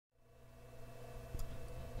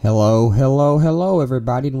Hello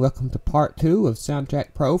everybody, and welcome to part 2 of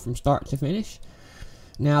Soundtrack Pro from start to finish.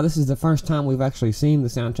 Now this is the first time we've actually seen the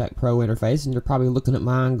Soundtrack Pro interface, and you're probably looking at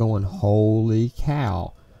mine going, holy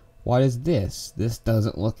cow, what is this? This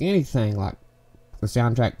doesn't look anything like the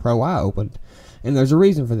Soundtrack Pro I opened. And there's a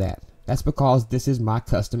reason for that. That's because this is my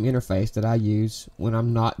custom interface that I use when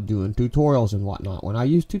I'm not doing tutorials and whatnot. When I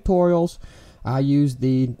use tutorials, I use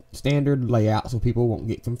the standard layout so people won't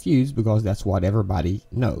get confused, because that's what everybody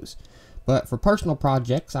knows. But for personal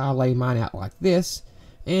projects, I'll lay mine out like this,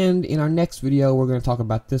 and in our next video we're going to talk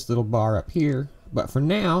about this little bar up here. But for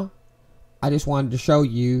now, I just wanted to show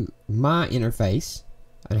you my interface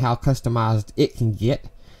and how customized it can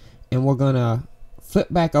get, and we're going to flip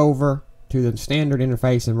back over to the standard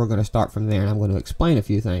interface and we're going to start from there, and I'm going to explain a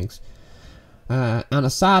few things. On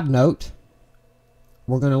a side note,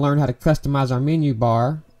 we're going to learn how to customize our menu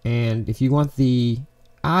bar, and if you want the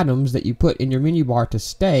items that you put in your menu bar to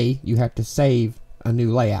stay, you have to save a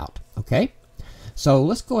new layout. Okay, so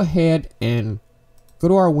let's go ahead and go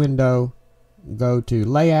to our window, go to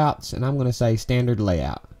layouts, and I'm going to say standard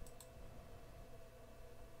layout.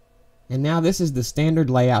 And now this is the standard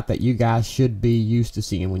layout that you guys should be used to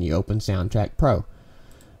seeing when you open Soundtrack Pro.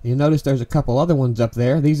 You'll notice there's a couple other ones up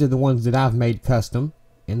there. These are the ones that I've made custom,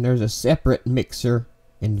 and there's a separate mixer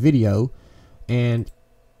and video, and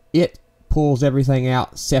it pulls everything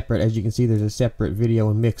out separate. As you can see, there's a separate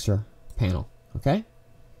video and mixer panel. Okay,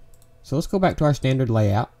 so let's go back to our standard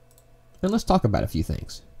layout and let's talk about a few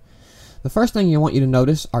things. The first thing I want you to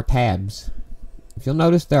notice are tabs. If you'll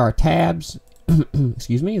notice, there are tabs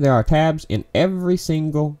excuse me, there are tabs in every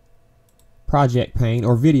single project pane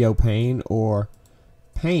or video pane or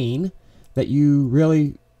pane that you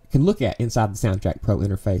really can look at inside the Soundtrack Pro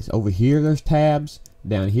interface. Over here there's tabs,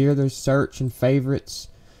 down here there's search and favorites,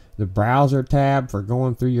 the browser tab for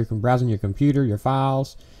going through your browsing your computer, your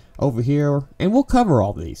files over here, and we'll cover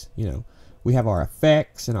all these. You know, we have our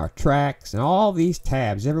effects and our tracks and all these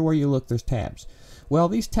tabs. Everywhere you look there's tabs. Well,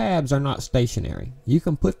 these tabs are not stationary. You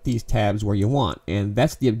can put these tabs where you want, and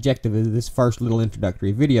that's the objective of this first little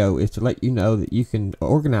introductory video, is to let you know that you can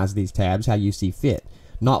organize these tabs how you see fit,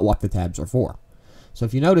 not what the tabs are for. So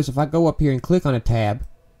if you notice, if I go up here and click on a tab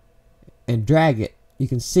and drag it, you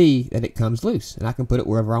can see that it comes loose, and I can put it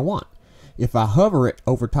wherever I want. If I hover it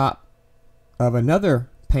over top of another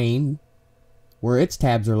pane where its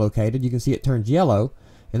tabs are located, you can see it turns yellow,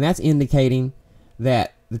 and that's indicating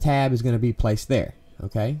that the tab is going to be placed there.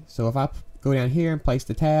 Okay, so if I go down here and place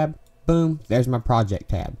the tab, boom, there's my project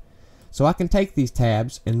tab. So I can take these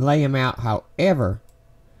tabs and lay them out however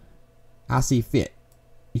I see fit.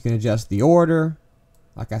 You can adjust the order,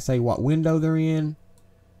 like I say, what window they're in.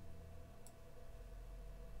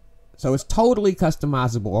 So it's totally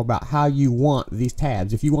customizable about how you want these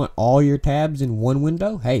tabs. If you want all your tabs in one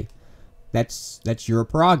window, hey, that's your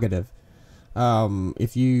prerogative.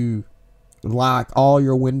 If you like all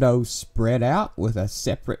your windows spread out with a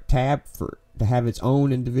separate tab to have its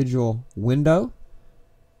own individual window,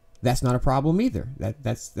 that's not a problem either.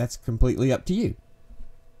 That's completely up to you.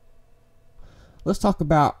 Let's talk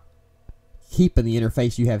about keeping the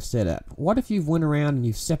interface you have set up. What if you've went around and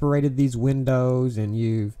you've separated these windows and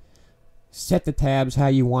you've set the tabs how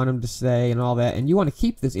you want them to stay and all that, and you want to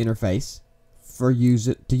keep this interface to use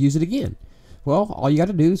it again? Well, all you got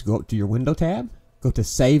to do is go up to your window tab, go to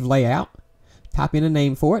save layout, type in a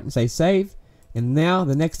name for it and say save, and now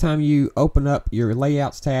the next time you open up your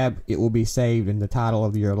layouts tab, it will be saved and the title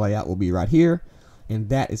of your layout will be right here, and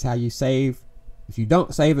that is how you save. If you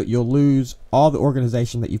don't save it, you'll lose all the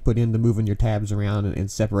organization that you put into moving your tabs around and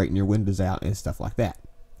separating your windows out and stuff like that.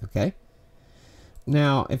 Okay,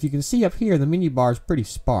 now if you can see up here, the menu bar is pretty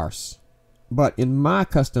sparse, but in my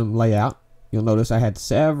custom layout you'll notice I had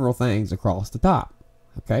several things across the top.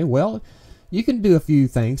 Okay, well, you can do a few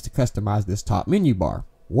things to customize this top menu bar.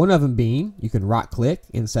 One of them being, you can right click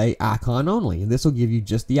and say icon only, and this will give you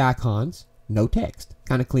just the icons, no text.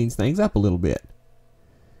 Kind of cleans things up a little bit.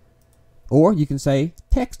 Or you can say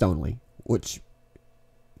text only, which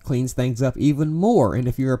cleans things up even more. And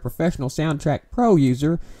if you're a professional Soundtrack Pro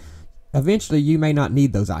user, eventually you may not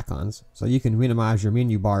need those icons, so you can minimize your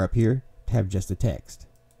menu bar up here to have just the text.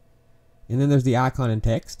 And then there's the icon and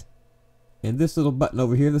text, and this little button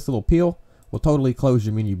over here, this little peel, will totally close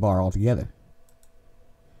your menu bar altogether.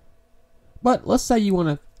 But let's say you want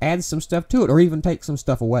to add some stuff to it or even take some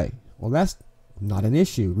stuff away. Well, that's not an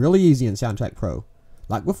issue. Really easy in Soundtrack Pro.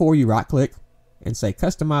 Like before, you right click and say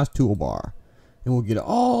customize toolbar, and we'll get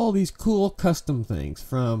all these cool custom things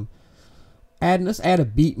from let's add a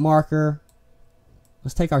beat marker.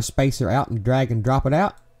 Let's take our spacer out and drag and drop it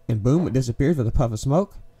out, and boom, it disappears with a puff of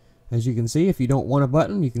smoke. As you can see, if you don't want a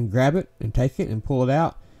button, you can grab it and take it and pull it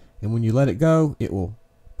out, and when you let it go, it will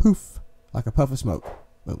poof like a puff of smoke.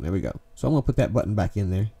 Boom, there we go. So I'm going to put that button back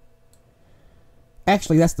in there.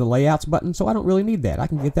 Actually, that's the layouts button, so I don't really need that. I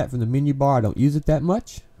can get that from the menu bar. I don't use it that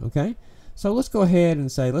much. Okay, so let's go ahead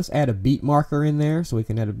and say, let's add a beat marker in there, so we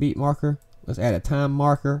can add a beat marker. Let's add a time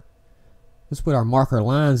marker. Let's put our marker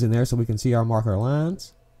lines in there so we can see our marker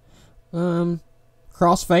lines.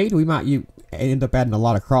 Crossfade, we might end up adding a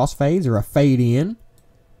lot of crossfades, or a fade in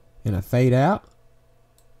and a fade out.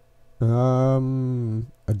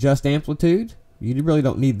 Adjust amplitude. You really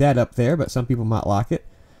don't need that up there, but some people might like it.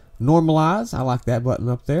 Normalize, I like that button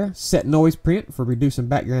up there. Set noise print for reducing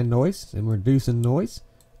background noise and reducing noise.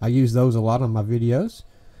 I use those a lot on my videos.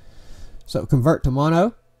 So convert to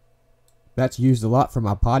mono. That's used a lot for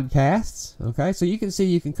my podcasts. Okay, so you can see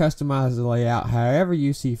you can customize the layout however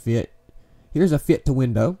you see fit. Here's a fit to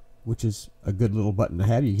window, which is a good little button to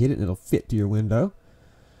have. You hit it and it'll fit to your window.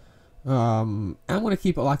 I'm going to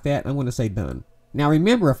keep it like that. I'm going to say done. Now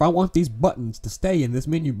remember, if I want these buttons to stay in this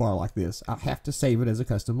menu bar like this, I have to save it as a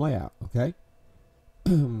custom layout. Okay.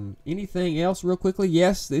 Anything else real quickly?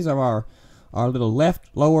 Yes, these are our little left,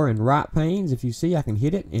 lower, and right panes. If you see, I can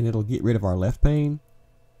hit it and it'll get rid of our left pane.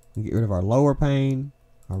 And get rid of our lower pane,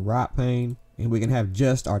 our right pane, and we can have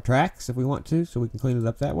just our tracks if we want to, so we can clean it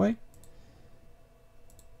up that way.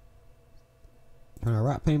 Turn our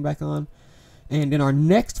right pane back on. And in our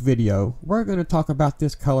next video, we're going to talk about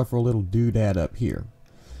this colorful little doodad up here.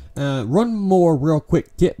 One more real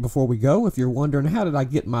quick tip before we go. If you're wondering, how did I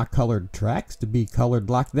get my colored tracks to be colored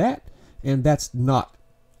like that? And that's not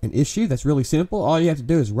an issue. That's really simple. All you have to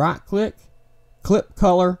do is right click, clip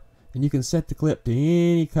color, and you can set the clip to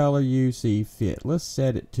any color you see fit. Let's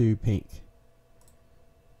set it to pink.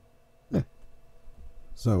 Yeah.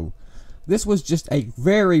 So this was just a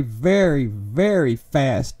very, very, very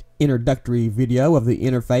fast introductory video of the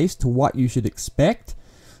interface to what you should expect.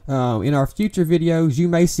 In our future videos, you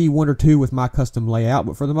may see one or two with my custom layout,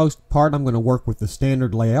 but for the most part, I'm going to work with the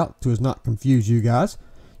standard layout so as not confuse you guys.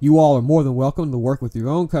 You all are more than welcome to work with your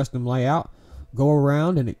own custom layout. Go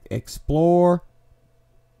around and explore.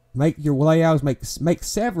 Make your layouts, make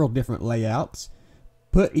several different layouts.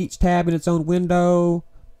 Put each tab in its own window.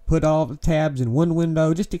 Put all the tabs in one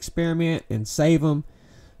window. Just experiment and save them.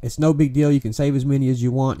 It's no big deal. You can save as many as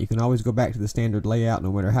you want. You can always go back to the standard layout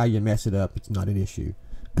no matter how you mess it up. It's not an issue.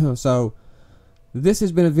 So this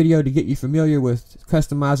has been a video to get you familiar with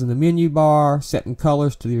customizing the menu bar, setting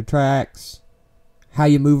colors to your tracks, how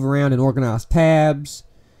you move around and organize tabs,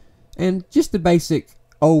 and just the basic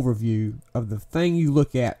overview of the thing you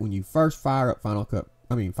look at when you first fire up Final Cut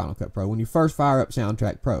Pro, when you first fire up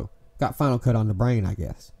Soundtrack Pro. Got Final Cut on the brain, I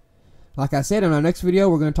guess. Like I said, in our next video,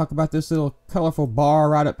 we're going to talk about this little colorful bar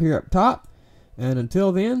right up here up top. And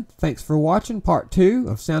until then, thanks for watching part 2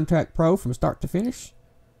 of Soundtrack Pro from start to finish.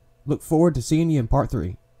 Look forward to seeing you in part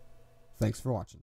 3. Thanks for watching.